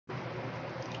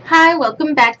Hi,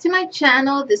 welcome back to my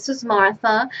channel. This is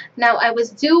Martha. Now, I was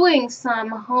doing some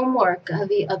homework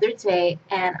the other day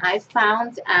and I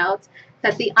found out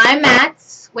that the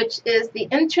Imats, which is the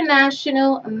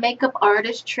International Makeup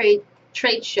Artist Trade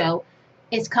Show,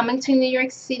 is coming to New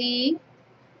York City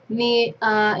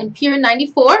in Pier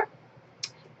 94,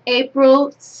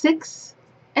 April 6th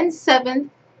and 7th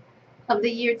of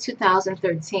the year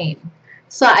 2013.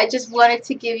 So I just wanted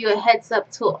to give you a heads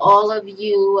up to all of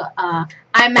you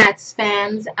IMATS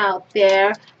fans out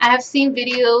there. I have seen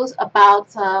videos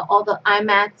about all the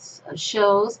IMATS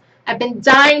shows. I've been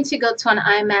dying to go to an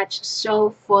IMATS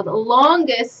show for the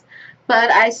longest,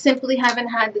 but I simply haven't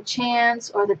had the chance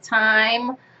or the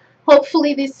time.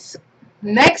 Hopefully this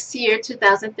next year,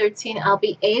 2013, I'll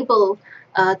be able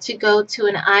to go to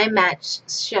an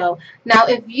IMATS show. Now,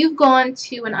 if you've gone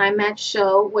to an IMATS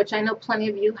show, which I know plenty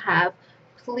of you have,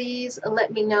 please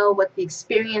let me know what the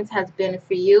experience has been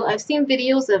for you. I've seen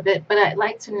videos of it, but I'd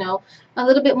like to know a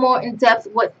little bit more in depth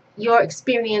what your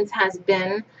experience has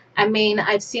been. I mean,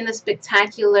 I've seen the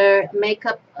spectacular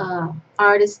makeup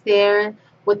artists there,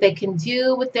 what they can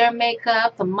do with their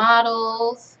makeup, the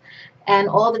models, and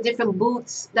all the different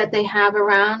booths that they have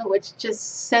around, which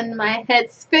just send my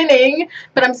head spinning.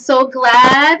 But I'm so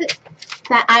glad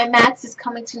that IMATS is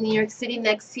coming to New York City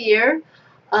next year.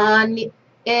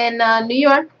 In New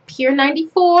York, Pier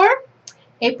 94,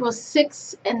 April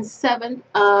 6th and 7th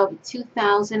of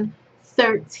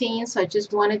 2013. So I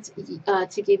just wanted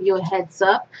to give you a heads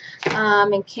up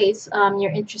in case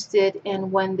you're interested in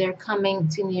when they're coming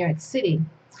to New York City.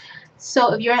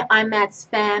 So if you're an IMATS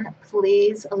fan,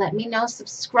 please let me know.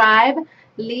 Subscribe,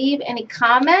 leave any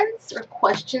comments or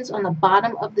questions on the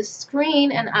bottom of the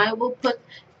screen, and I will put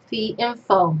the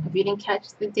info, if you didn't catch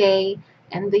the day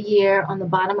and the year, on the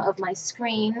bottom of my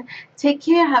screen. Take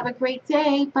care. Have a great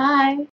day. Bye.